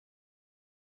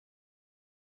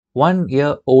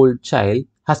1-year-old child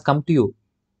has come to you.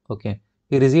 Okay,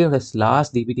 he received his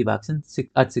last DPT vaccine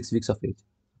at 6 weeks of age.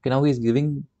 Okay, now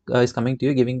he's coming to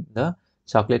you giving the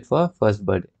chocolate for first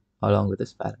birthday along with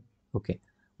his parent. Okay,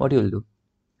 what you will do?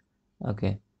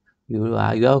 Okay, you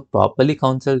have properly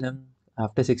counseled him.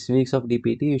 After 6 weeks of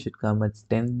DPT, you should come at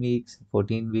 10 weeks,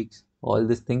 14 weeks, all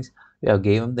these things. You have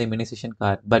gave him the immunization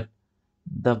card, but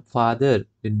the father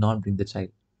did not bring the child.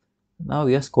 Now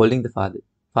we are scolding the father.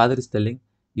 Father is telling,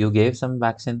 you gave some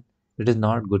vaccine, it is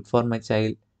not good for my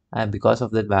child, and because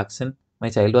of that vaccine, my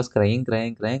child was crying,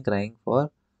 crying, crying, crying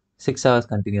for 6 hours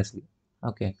continuously.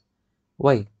 Okay,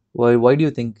 why? Why do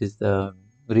you think is the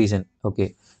reason?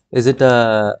 Okay, is it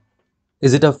a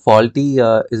is it a faulty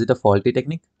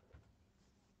technique?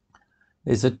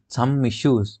 Is it some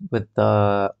issues with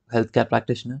the healthcare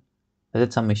practitioner? Is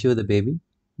it some issue with the baby?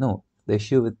 No, the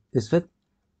issue is with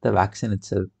the vaccine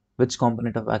itself. Which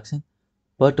component of vaccine?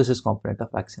 Pertussis component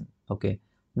of vaccine. Okay,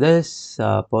 this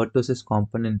pertussis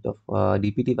component of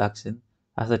DPT vaccine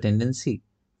has a tendency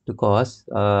to cause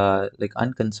like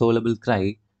unconsolable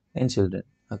cry in children.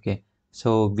 Okay,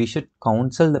 so we should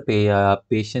counsel the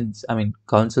patients. I mean,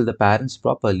 counsel the parents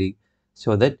properly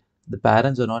so that the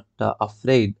parents are not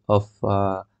afraid of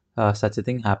such a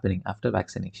thing happening after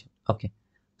vaccination. Okay,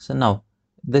 so now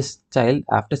this child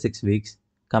after 6 weeks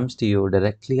comes to you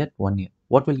directly at 1 year.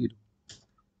 What will you do?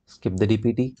 Skip the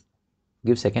DPT,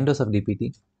 give second dose of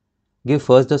DPT, give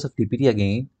first dose of DPT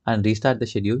again, and restart the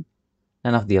schedule?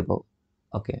 None of the above.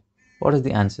 Okay, what is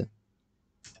the answer?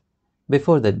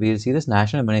 Before that, we will see this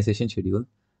national immunization schedule.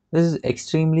 This is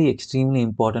extremely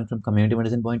important from community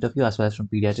medicine point of view as well as from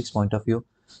pediatrics point of view.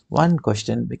 One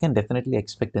question we can definitely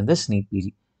expect in this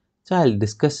NEETPG. So I'll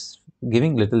discuss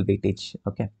giving little weightage.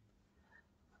 Okay,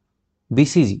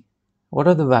 BCG. What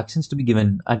are the vaccines to be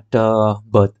given at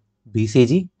birth?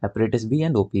 BCG, hepatitis B,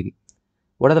 and OPV.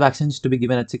 What are the vaccines to be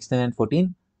given at 16 and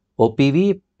 14?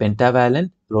 OPV,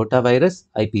 pentavalent, rotavirus,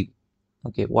 IPV.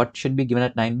 Okay, what should be given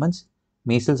at 9 months?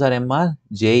 Measles or MR,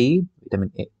 JE,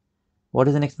 vitamin A. What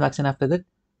is the next vaccine after that?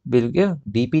 We'll give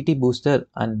DPT booster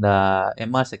and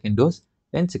MR second dose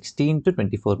in 16 to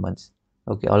 24 months.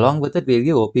 Okay, along with it, we'll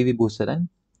give OPV booster and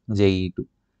JE too.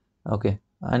 Okay,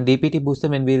 and DPT booster,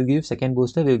 when we'll give second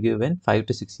booster, we'll give in 5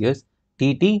 to 6 years.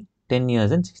 TT, 10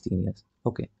 years and 16 years.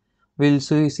 Okay, we'll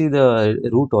see the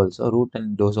route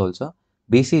and dose also.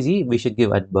 BCG, we should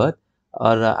give at birth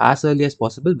or as early as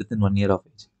possible within 1 year of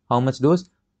age. How much dose?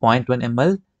 0.1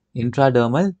 ml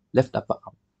intradermal left upper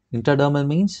arm. Intradermal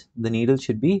means the needle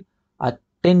should be at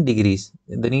 10 degrees.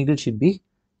 The needle should be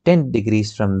 10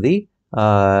 degrees from the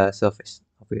surface,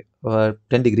 okay, or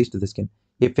 10 degrees to the skin.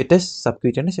 If it is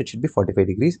subcutaneous, it should be 45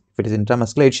 degrees. If it is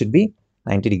intramuscular, it should be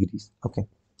 90 degrees. Okay.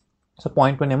 So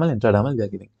 0.1 ml intradermal we are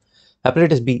giving.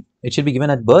 Hepatitis B, it should be given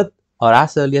at birth or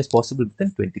as early as possible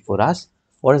within 24 hours.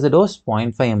 What is the dose?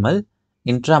 0.5 ml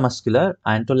intramuscular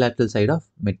anterolateral side of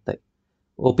mid-thigh.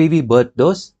 OPV birth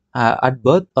dose at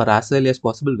birth or as early as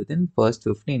possible within first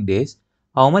 15 days.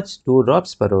 How much? 2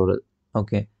 drops per oral.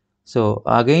 Okay. So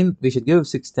again, we should give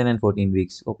 6, 10 and 14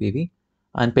 weeks OPV.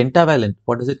 And pentavalent,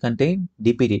 what does it contain?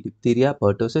 DPT, diphtheria,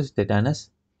 pertussis, tetanus,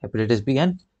 hepatitis B,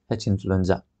 and H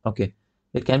influenza. Okay,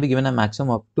 it can be given a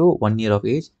maximum up to 1 year of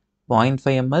age. 0.5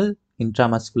 ml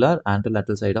intramuscular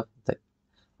anterolateral side of the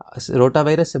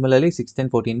rotavirus, similarly 6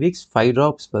 and 14 weeks, 5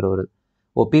 drops per oral.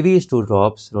 OPV is 2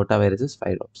 drops, rotavirus is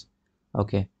 5 drops.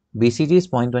 Okay, BCG is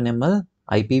 0.1 ml,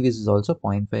 IPV is also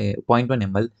 0.1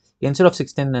 ml. Instead of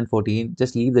 6, 10 and 14,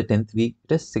 just leave the 10th week,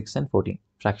 it is 6 and 14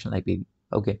 fractional IPV.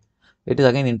 Okay, it is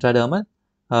again intradermal,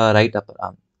 right upper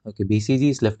arm. Okay, BCG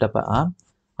is left upper arm,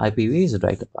 IPV is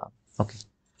right upper arm. Okay,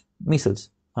 measles.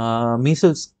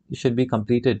 Measles should be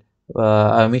completed.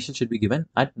 Measles should be given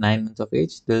at 9 months of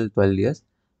age till 12 years,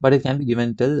 but it can be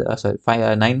given till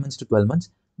 9 months to 12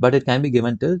 months, but it can be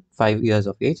given till 5 years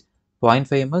of age.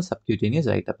 0.5 ml subcutaneous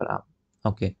right upper arm.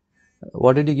 Okay,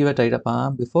 what did you give at right upper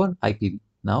arm before? IPV.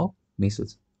 Now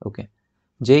measles. Okay,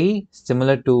 JE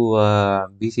similar to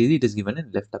BCG, it is given in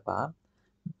left upper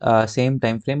arm. Same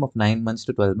time frame of 9 months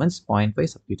to 12 months, 0.5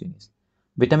 subcutaneous.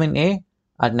 Vitamin A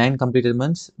at 9 completed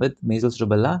months with measles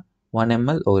rubella, 1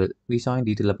 ml oral. We saw in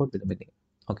detail about vitamin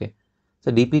A. Okay,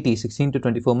 so DPT 16 to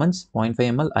 24 months, 0.5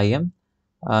 ml IM.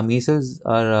 Measles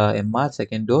or MR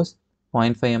second dose,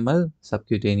 0.5 ml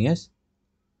subcutaneous.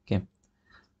 Okay,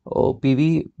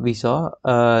 OPV we saw,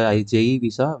 JE we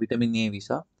saw, vitamin A we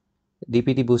saw,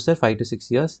 DPT booster 5 to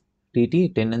 6 years,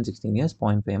 TT 10 and 16 years,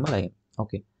 0.5 ml IM.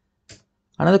 Okay.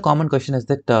 Another common question is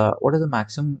that what are the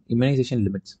maximum immunization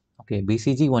limits? Okay,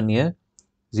 BCG 1 year,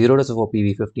 0 dose of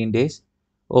OPV 15 days,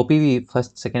 OPV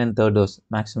first, second and third dose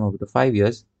maximum up to 5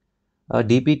 years,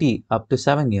 DPT up to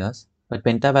 7 years, but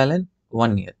pentavalent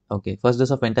 1 year. Okay, first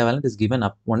dose of pentavalent is given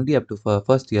up only up to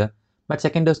first year, but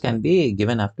second dose can be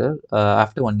given after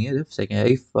 1 year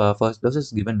if first dose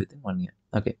is given within 1 year.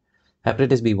 Okay,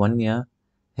 hepatitis B 1 year,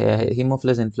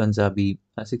 Haemophilus influenza B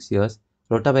 6 years,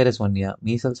 rotavirus 1 year,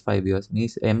 measles 5 years,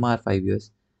 MR 5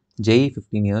 years, JE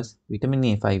 15 years, vitamin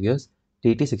A 5 years,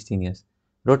 TT 16 years.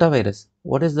 Rotavirus.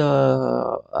 What is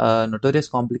the notorious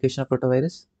complication of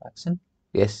rotavirus vaccine?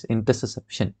 Yes,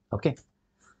 interception. Okay.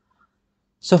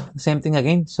 So same thing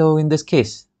again. So in this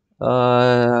case,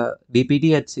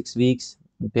 DPT at 6 weeks.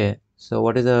 Okay. So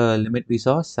what is the limit we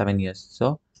saw? 7 years.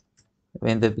 So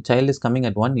when the child is coming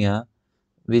at 1 year,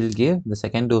 we'll give the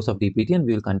second dose of DPT and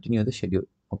we will continue the schedule.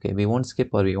 Okay. We won't skip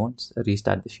or we won't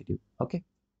restart the schedule. Okay.